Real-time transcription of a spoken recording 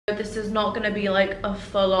This is not going to be like a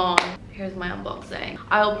full-on, here's my unboxing.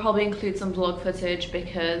 I'll probably include some vlog footage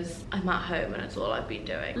because I'm at home and it's all I've been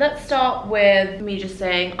doing. Let's start with me just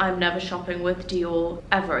saying I'm never shopping with Dior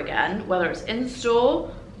ever again, whether it's in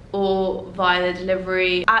store or via the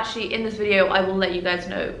delivery. Actually, in this video, I will let you guys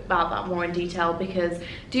know about that more in detail because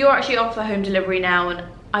Dior actually offer home delivery now, and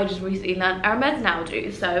I just recently learned Hermes now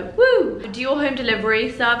do, so woo! Dior home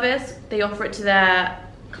delivery service, they offer it to their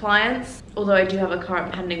clients, although I do have a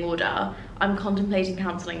current pending order. I'm contemplating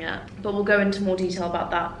cancelling it, but we'll go into more detail about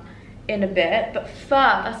that in a bit. But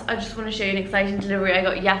first, I just want to show you an exciting delivery I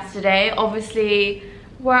got yesterday. Obviously,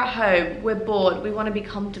 we're at home, we're bored, we want to be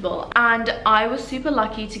comfortable, and I was super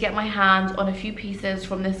lucky to get my hands on a few pieces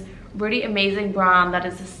from this really amazing brand that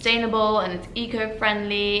is sustainable and it's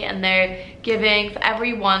eco-friendly, and they're giving, for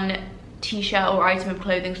every one t-shirt or item of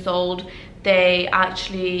clothing sold, they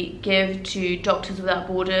actually give to Doctors Without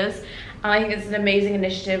Borders, and I think it's an amazing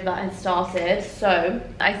initiative that has started. So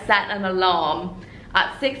I set an alarm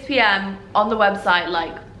at 6 p.m. on the website,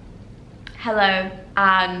 like, hello,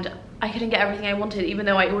 and I couldn't get everything I wanted, even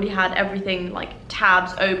though I already had everything, like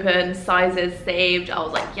tabs open, sizes saved. I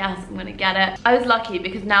was like, yes, I'm gonna get it. I was lucky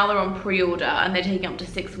because now they're on pre-order and they're taking up to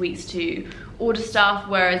 6 weeks to order stuff,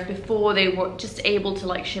 whereas before they were just able to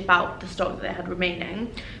like ship out the stock that they had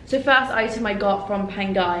remaining. So first item I got from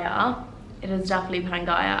Pangaia. It is definitely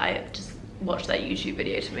Pangaia. I just watch their YouTube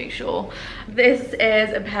video to make sure. This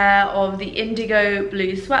is a pair of the indigo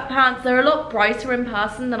blue sweatpants. They're a lot brighter in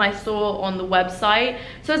person than I saw on the website,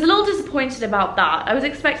 so I was a little disappointed about that. I was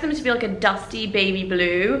expecting them to be like a dusty baby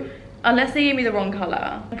blue, unless they gave me the wrong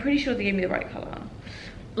color. I'm pretty sure they gave me the right color.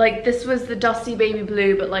 Like, this was the dusty baby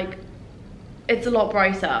blue, but like it's a lot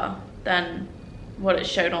brighter than what it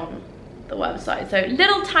showed on the website, so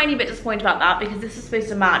little tiny bit disappointed about that because this is supposed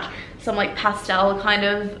to match some like pastel kind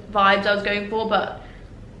of vibes I was going for, but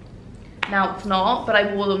now it's not. But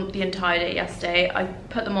I wore them the entire day yesterday. I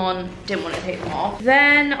put them on, didn't want to take them off.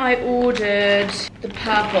 Then I ordered the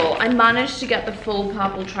purple. I managed to get the full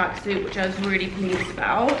purple tracksuit, which I was really pleased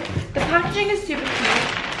about. The packaging is super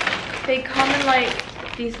cute. They come in like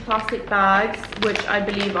these plastic bags, which I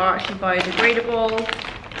believe are actually biodegradable.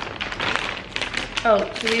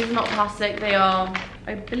 Oh, so these are not plastic, they are,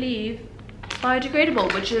 I believe,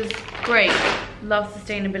 biodegradable, which is great. Love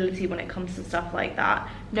sustainability when it comes to stuff like that.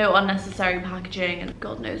 No unnecessary packaging and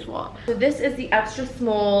God knows what. So this is the extra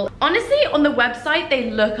small. Honestly, on the website,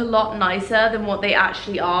 they look a lot nicer than what they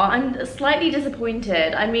actually are. I'm slightly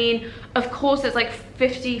disappointed. I mean, of course, it's like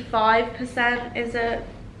 55%, is it,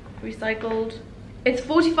 recycled? It's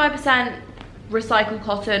 45% recycled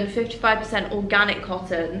cotton, 55% organic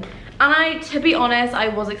cotton. And to be honest, I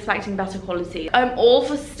was expecting better quality. I'm all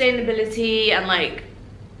for sustainability and like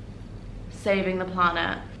saving the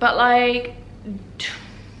planet, but like,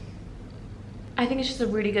 I think it's just a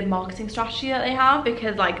really good marketing strategy that they have,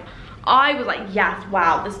 because like, I was like, yes,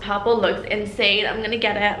 wow, this purple looks insane. I'm gonna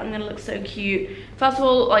get it, I'm gonna look so cute. First of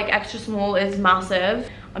all, like extra small is massive.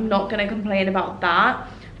 I'm not gonna complain about that.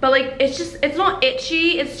 But like, it's not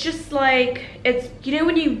itchy. It's just like, it's, you know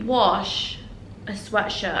when you wash a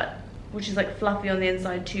sweatshirt, which is like fluffy on the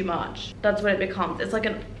inside too much, that's what it becomes. It's like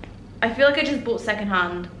I feel like I just bought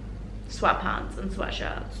secondhand sweatpants and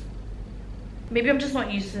sweatshirts. Maybe I'm just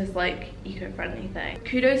not used to this like eco-friendly thing.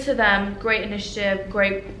 Kudos to them, great initiative,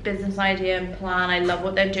 great business idea and plan. I love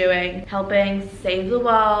what they're doing, helping save the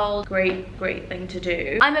world. Great thing to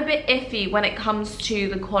do. I'm a bit iffy when it comes to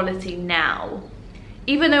the quality now.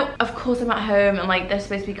 Even though, of course, I'm at home and like they're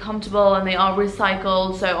supposed to be comfortable and they are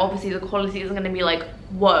recycled, so obviously the quality isn't gonna be like,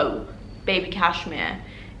 whoa, baby cashmere.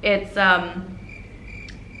 It's the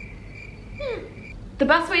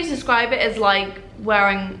best way to describe it is like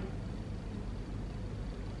wearing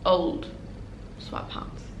old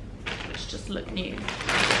sweatpants which just look new,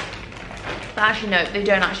 but actually no, they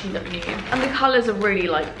don't actually look new, and the colors are really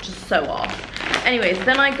like just so off. Anyways,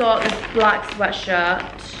 then I got this black sweatshirt.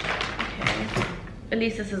 Okay, at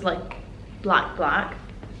least this is like black.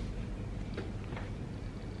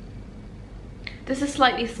 This is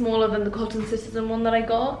slightly smaller than the Cotton Citizen one that I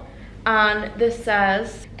got. And this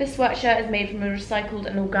says, this sweatshirt is made from a recycled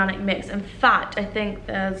and organic mix. In fact, I think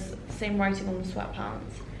there's the same writing on the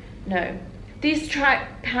sweatpants. No. These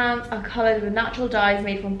track pants are colored with natural dyes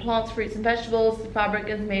made from plants, fruits and vegetables. The fabric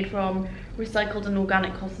is made from recycled and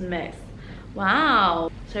organic cotton mix. Wow.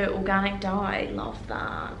 So organic dye, love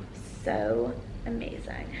that. So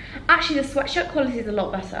amazing. Actually, the sweatshirt quality is a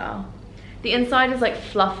lot better. The inside is like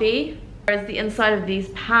fluffy, whereas the inside of these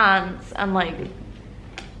pants and like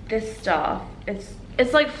this stuff,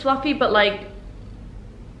 it's like fluffy but like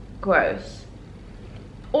gross.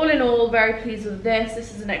 all in all, very pleased with this.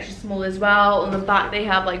 This is an extra small as well. On the back they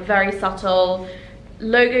have like very subtle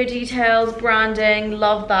logo details, branding.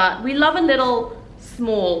 Love that. We love a little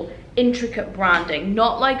small intricate branding,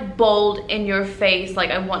 not like bold in your face, like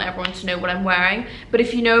I want everyone to know what I'm wearing, but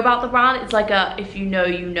if you know about the brand, it's like a if you know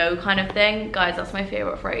you know kind of thing. Guys, that's my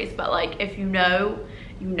favorite phrase, but like if you know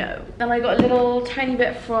you know. Then I got a little tiny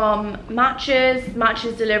bit from Matches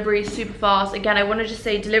delivery, super fast. Again, I want to just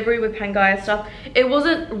say delivery with Pangaia stuff, it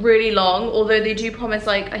wasn't really long, although they do promise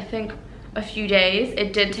like I think a few days.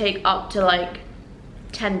 It did take up to like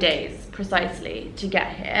 10 days precisely to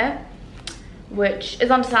get here, which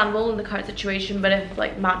is understandable in the current situation, but if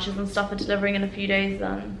like Matches and stuff are delivering in a few days,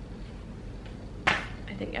 then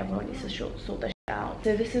I think everyone needs to sort this out.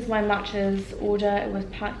 So this is my Matches order. It was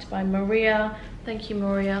packed by Maria. Thank you,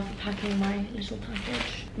 Maria, for packing my little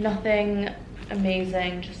package. Nothing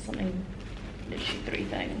amazing, just something, literally 3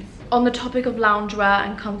 things. On the topic of loungewear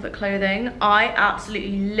and comfort clothing, I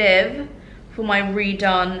absolutely live for my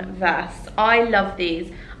redone vests. I love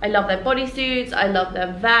these. I love their bodysuits, I love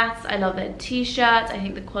their vests, I love their t-shirts. I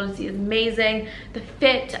think the quality is amazing. The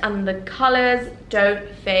fit and the colors don't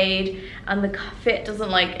fade, and the fit doesn't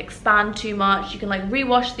like expand too much. You can like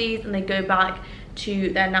rewash these and they go back to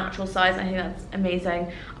their natural size. I think that's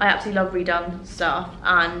amazing. I absolutely love redone stuff,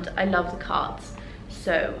 and I love the cuts.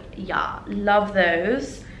 So yeah, love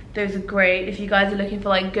those. Those are great if you guys are looking for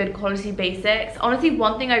like good quality basics. Honestly,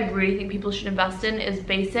 one thing I really think people should invest in is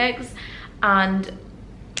basics and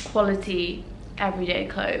quality everyday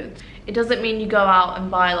clothes. It doesn't mean you go out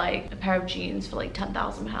and buy like a pair of jeans for like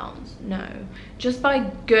 £10,000. No, just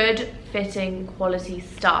buy good fitting quality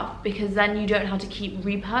stuff, because then you don't have to keep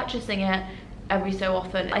repurchasing it every so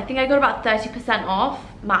often. I think I got about 30% off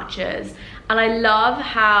Matches, and I love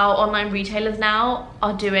how online retailers now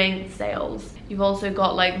are doing sales. You've also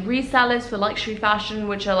got like resellers for luxury fashion,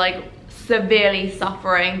 which are like severely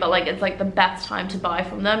suffering, but like it's like the best time to buy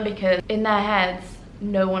from them, because in their heads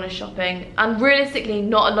no one is shopping, and realistically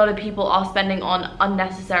not a lot of people are spending on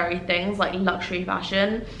unnecessary things like luxury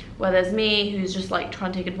fashion, where there's me who's just like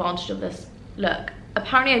trying to take advantage of this. Look,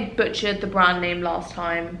 apparently I butchered the brand name last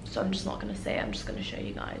time, so I'm just not gonna say it. I'm just gonna show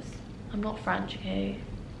you guys. I'm not French, okay?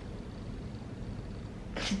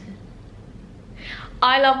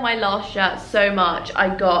 I love my last shirt so much.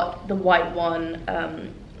 I got the white one,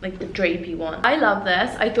 like the drapey one. I love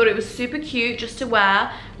this. I thought it was super cute just to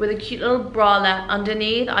wear with a cute little bralette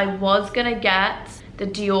underneath. I was gonna get the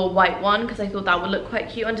Dior white one because I thought that would look quite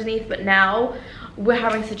cute underneath, but now we're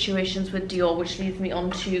having situations with Dior, which leads me on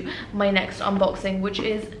to my next unboxing, which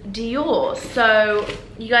is Dior. So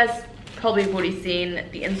you guys probably have already seen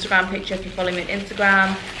the Instagram picture if you follow me on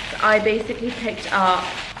Instagram. So I basically picked up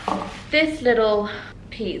this little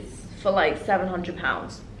piece for like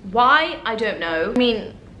 £700. Why? I don't know. I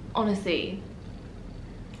mean, honestly,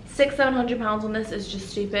 £600-700 on this is just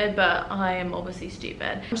stupid, but I am obviously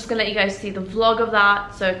stupid. I'm just gonna let you guys see the vlog of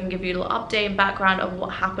that so I can give you a little update and background of what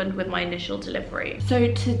happened with my initial delivery.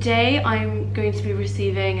 So today I'm going to be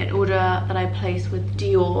receiving an order that I placed with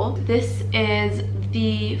Dior. This is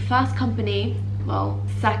the first company, well,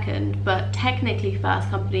 second, but technically first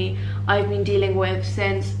company I've been dealing with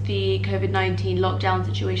since the COVID-19 lockdown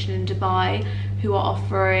situation in Dubai, who are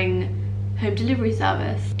offering home delivery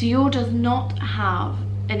service. Dior does not have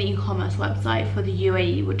an e-commerce website for the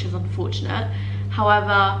UAE, which is unfortunate.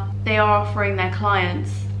 However, they are offering their clients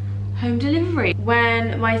home delivery.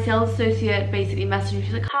 When my sales associate basically messaged me,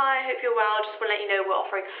 she's like, hi, hope you're well, just want to let you know we're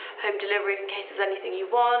offering home delivery in case there's anything you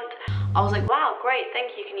want. I was like, wow, great,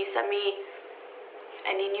 thank you. Can you send me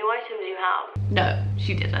any new items you have? No,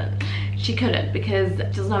 she didn't. She couldn't, because she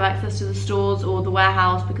doesn't have access to the stores or the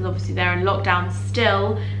warehouse, because obviously they're in lockdown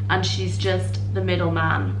still, and she's just the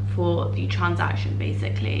middleman for the transaction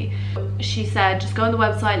basically. She said, just go on the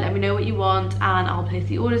website, let me know what you want, and I'll place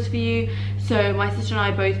the orders for you. So my sister and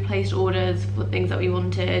I both placed orders for things that we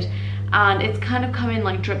wanted, and it's kind of come in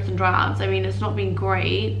like drips and drabs. I mean, it's not been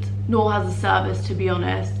great, nor has the service, to be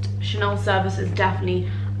honest. Chanel's service is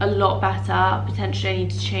definitely a lot better. Potentially I need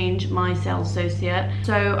to change my sales associate.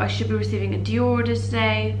 So I should be receiving a Dior order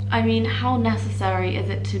today. I mean, how necessary is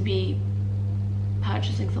it to be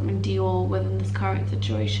purchasing something Dior within this current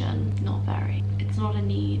situation? Not very. It's not a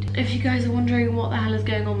need. If you guys are wondering what the hell is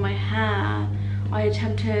going on with my hair, I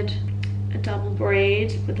attempted a double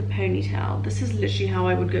braid with a ponytail. This is literally how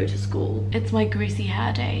I would go to school. It's my greasy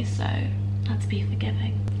hair day, so let's be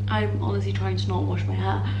forgiving. I'm honestly trying to not wash my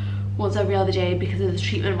hair once every other day because of this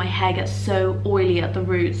treatment. My hair gets so oily at the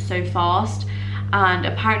roots so fast, and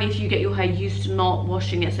apparently if you get your hair used to not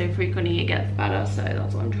washing it so frequently, it gets better. So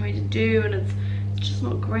that's what I'm trying to do, and it's It's just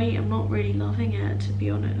not great. I'm not really loving it, to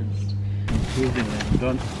be honest. Is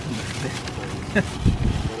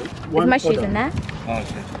my shoes in there? Oh,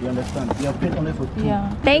 okay. You understand? You have paid only for 2.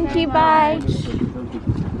 Yeah. Thank you, bye.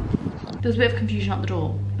 There was a bit of confusion at the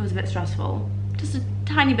door. It was a bit stressful. Just a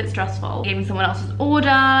tiny bit stressful. Gave me someone else's order,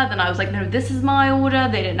 then I was like, no, this is my order.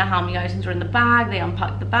 They didn't know how many items were in the bag. They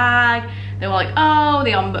unpacked the bag. They were like, oh,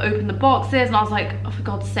 they opened the boxes, and I was like, oh, for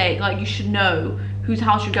God's sake, like, you should know whose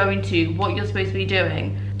house you're going to, what you're supposed to be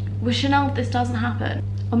doing. With Chanel, this doesn't happen.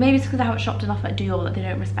 Or maybe it's because I haven't shopped enough at Dior that they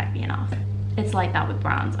don't respect me enough. It's like that with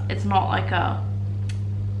brands. It's not like a,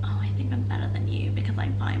 oh, I think I'm better than you because I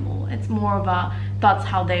buy more. It's more of a, that's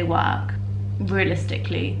how they work,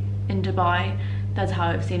 realistically, in Dubai. That's how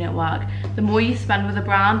I've seen it work. The more you spend with a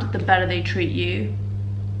brand, the better they treat you.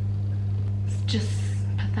 It's just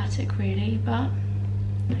pathetic, really, but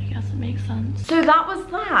I guess it makes sense. So that was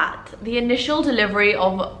that. The initial delivery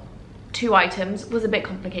of 2 items was a bit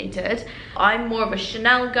complicated. I'm more of a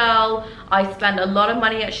Chanel girl. I spend a lot of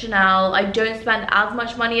money at Chanel. I don't spend as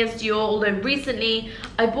much money as Dior, although recently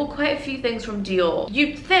I bought quite a few things from Dior.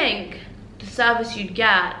 You'd think the service you'd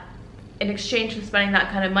get in exchange for spending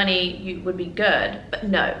that kind of money would be good, but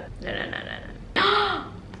no.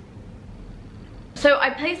 So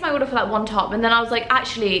I placed my order for that one top, and then I was like,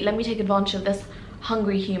 actually, let me take advantage of this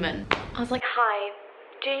hungry human. I was like, hi,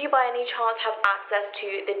 do you by any chance have access to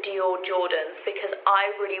the Dior Jordans? Because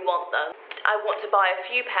I really want them. I want to buy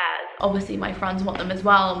a few pairs. Obviously my friends want them as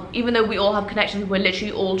well. Even though we all have connections, we're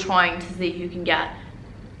literally all trying to see who can get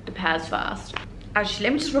the pairs first. Actually,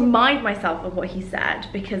 let me just remind myself of what he said,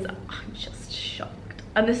 because I'm just shocked.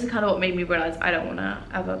 And this is kind of what made me realize I don't want to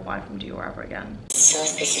ever buy from Dior ever again. So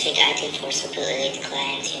specific item for super elite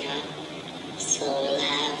clients, you know? So we'll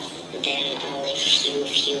have then only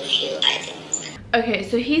few items. Okay,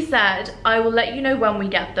 so he said, I will let you know when we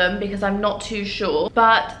get them because I'm not too sure,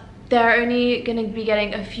 but they're only gonna be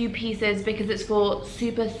getting a few pieces because it's for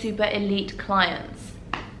super elite clients.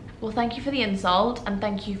 Well, thank you for the insult, and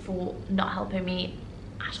thank you for not helping me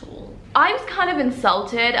at all. I was kind of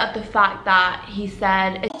insulted at the fact that he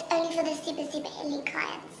said, It's only for the super elite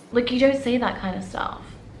clients. Like, you don't say that kind of stuff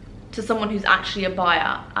to someone who's actually a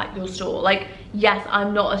buyer at your store. Like, yes,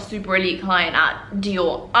 I'm not a super elite client at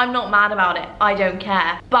Dior. I'm not mad about it. I don't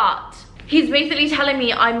care. But he's basically telling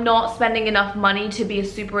me I'm not spending enough money to be a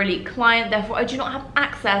super elite client, therefore I do not have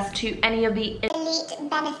access to any of the elite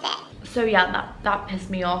benefits. So yeah, that pissed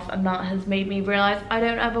me off, and that has made me realize I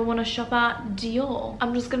don't ever want to shop at Dior.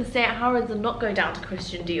 I'm just gonna stay at Harrods and not go down to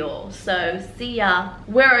Christian Dior. So see ya.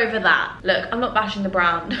 We're over that. Look, I'm not bashing the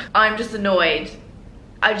brand. I'm just annoyed.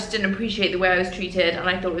 I just didn't appreciate the way I was treated, and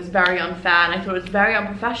I thought it was very unfair, and I thought it was very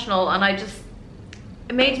unprofessional, and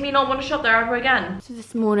it made me not want to shop there ever again. So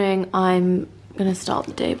this morning I'm gonna start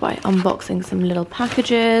the day by unboxing some little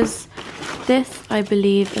packages. This, I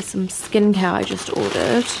believe, is some skincare I just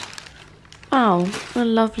ordered. Wow, what a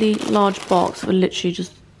lovely large box with literally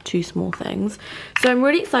just 2 small things. So I'm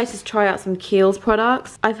really excited to try out some Kiehl's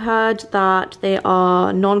products. I've heard that they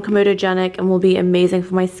are non-comedogenic and will be amazing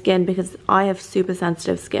for my skin because I have super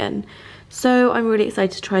sensitive skin. So I'm really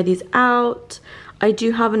excited to try these out. I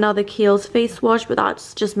do have another Kiehl's face wash, but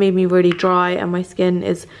that's just made me really dry, and my skin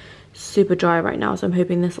is super dry right now, so I'm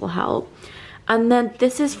hoping this will help. And then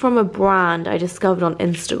this is from a brand I discovered on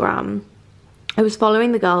Instagram. I was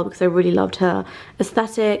following the girl because I really loved her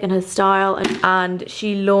aesthetic and her style, and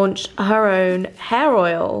she launched her own hair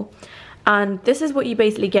oil. And this is what you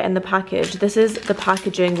basically get in the package. This is the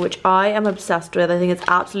packaging, which I am obsessed with. I think it's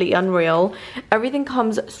absolutely unreal. Everything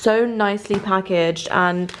comes so nicely packaged,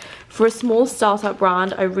 and for a small startup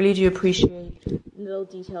brand, I really do appreciate little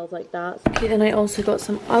details like that. Okay, then I also got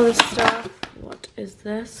some other stuff. What is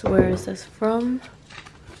this? Where is this from?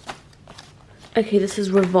 Okay, this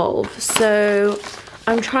is Revolve. So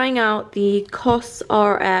I'm trying out the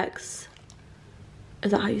COSRX.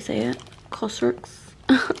 Is that how you say it? COSRX?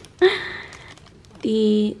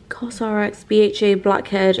 The COSRX BHA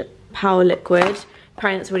Blackhead Power Liquid.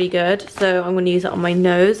 Apparently it's really good, so I'm going to use it on my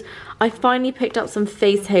nose. I finally picked up some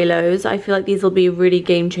face halos. I feel like these will be really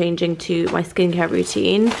game-changing to my skincare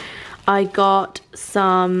routine. I got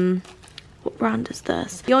some, what brand is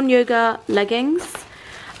this? Beyond Yoga leggings.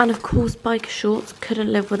 And of course, biker shorts,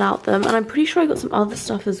 couldn't live without them. And I'm pretty sure I got some other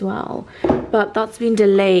stuff as well, but that's been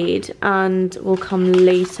delayed and will come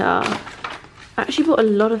later. I actually bought a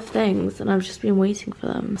lot of things and I've just been waiting for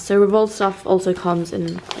them. So Revolve stuff also comes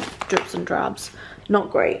in drips and drabs. Not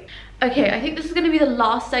great. Okay, I think this is going to be the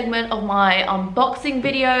last segment of my unboxing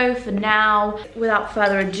video for now. Without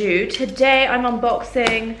further ado, today I'm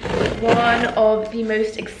unboxing one of the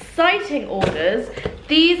most exciting orders.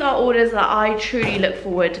 These are orders that I truly look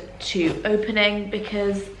forward to opening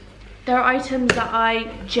because they're items that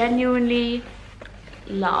I genuinely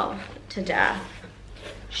love to death.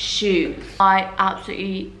 Shoes. I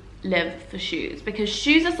absolutely live for shoes because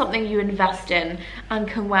shoes are something you invest in and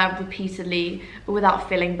can wear repeatedly without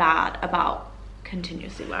feeling bad about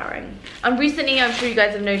continuously wearing. And recently, I'm sure you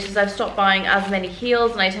guys have noticed, I've stopped buying as many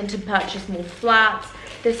heels and I tend to purchase more flats.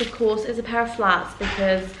 This of course is a pair of flats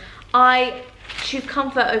because I choose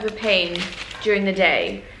comfort over pain during the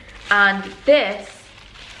day. And this,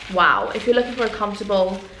 wow, if you're looking for a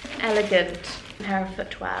comfortable, elegant pair of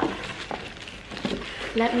footwear,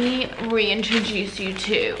 let me reintroduce you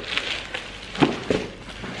to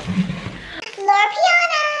Laura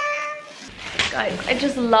Piana. Guys, I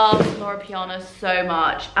just love Laura Piana so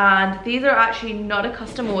much, and these are actually not a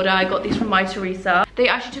custom order. I got these from My Teresa. They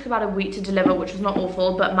actually took about a week to deliver, which was not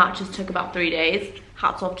awful, but Matches took about 3 days.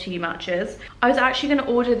 Hats off to you, Matches. I was actually going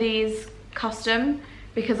to order these custom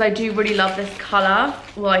because I do really love this color.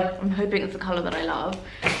 Well, I'm hoping it's the color that I love,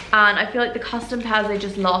 and I feel like the custom pairs, they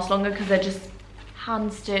just last longer because they're just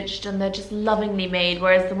hand stitched and they're just lovingly made,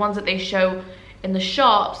 whereas the ones that they show in the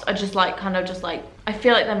shops are just like kind of just like, I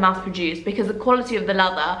feel like they're mass produced because the quality of the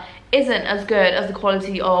leather isn't as good as the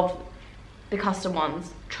quality of the custom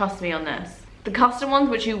ones. Trust me on this. The custom ones,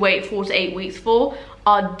 which you wait 4 to 8 weeks for,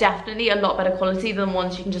 are definitely a lot better quality than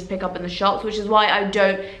ones you can just pick up in the shops, which is why I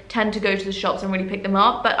don't tend to go to the shops and really pick them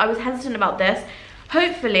up. But I was hesitant about this.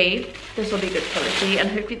 Hopefully this will be good quality, and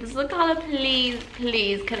hopefully this is the color. Please,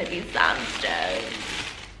 please, can it be sandstone?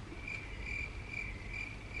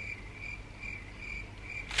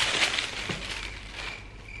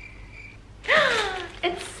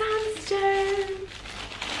 It's sandstone.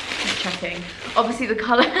 Just checking. Obviously the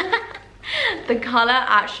color the color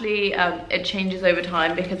actually it changes over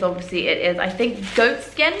time because obviously it is, I think, goat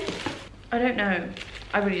skin. I don't know.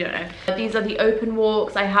 I really don't know. These are the open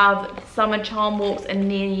walks. I have summer charm walks in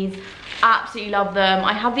these. Absolutely love them.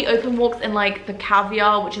 I have the open walks in like the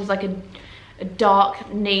caviar, which is like a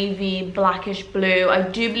dark navy blackish blue. I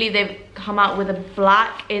do believe they've come out with a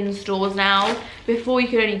black in stores now. Before you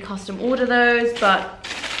could only custom order those, but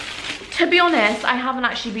to be honest, I haven't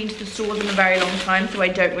actually been to the stores in a very long time, so I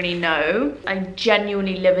don't really know. I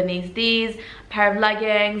genuinely live in these. A pair of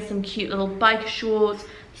leggings, some cute little biker shorts,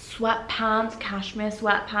 sweatpants, cashmere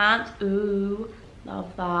sweatpants. Ooh,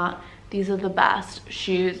 love that. These are the best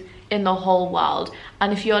shoes in the whole world.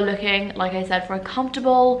 And if you're looking, like I said, for a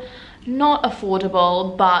comfortable, not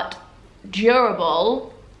affordable, but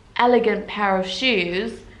durable, elegant pair of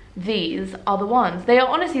shoes, these are the ones. They are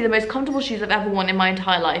honestly the most comfortable shoes I've ever worn in my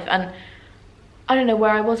entire life, and I don't know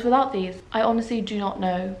where I was without these. I honestly do not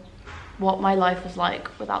know what my life was like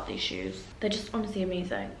without these shoes. They're just honestly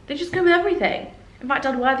amazing. They just go with everything. In fact,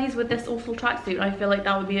 I'd wear these with this awful tracksuit and I feel like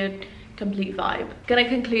that would be a complete vibe. Gonna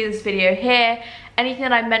conclude this video here. Anything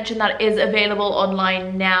that I mentioned that is available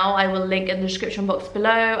online now, I will link in the description box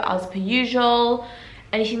below as per usual.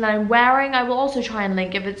 Anything that I'm wearing, I will also try and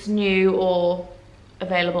link if it's new or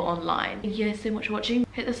available online. Thank you guys so much for watching.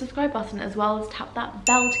 Hit the subscribe button as well as tap that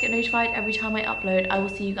bell to get notified every time I upload. I will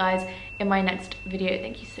see you guys in my next video.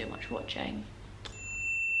 Thank you so much for watching.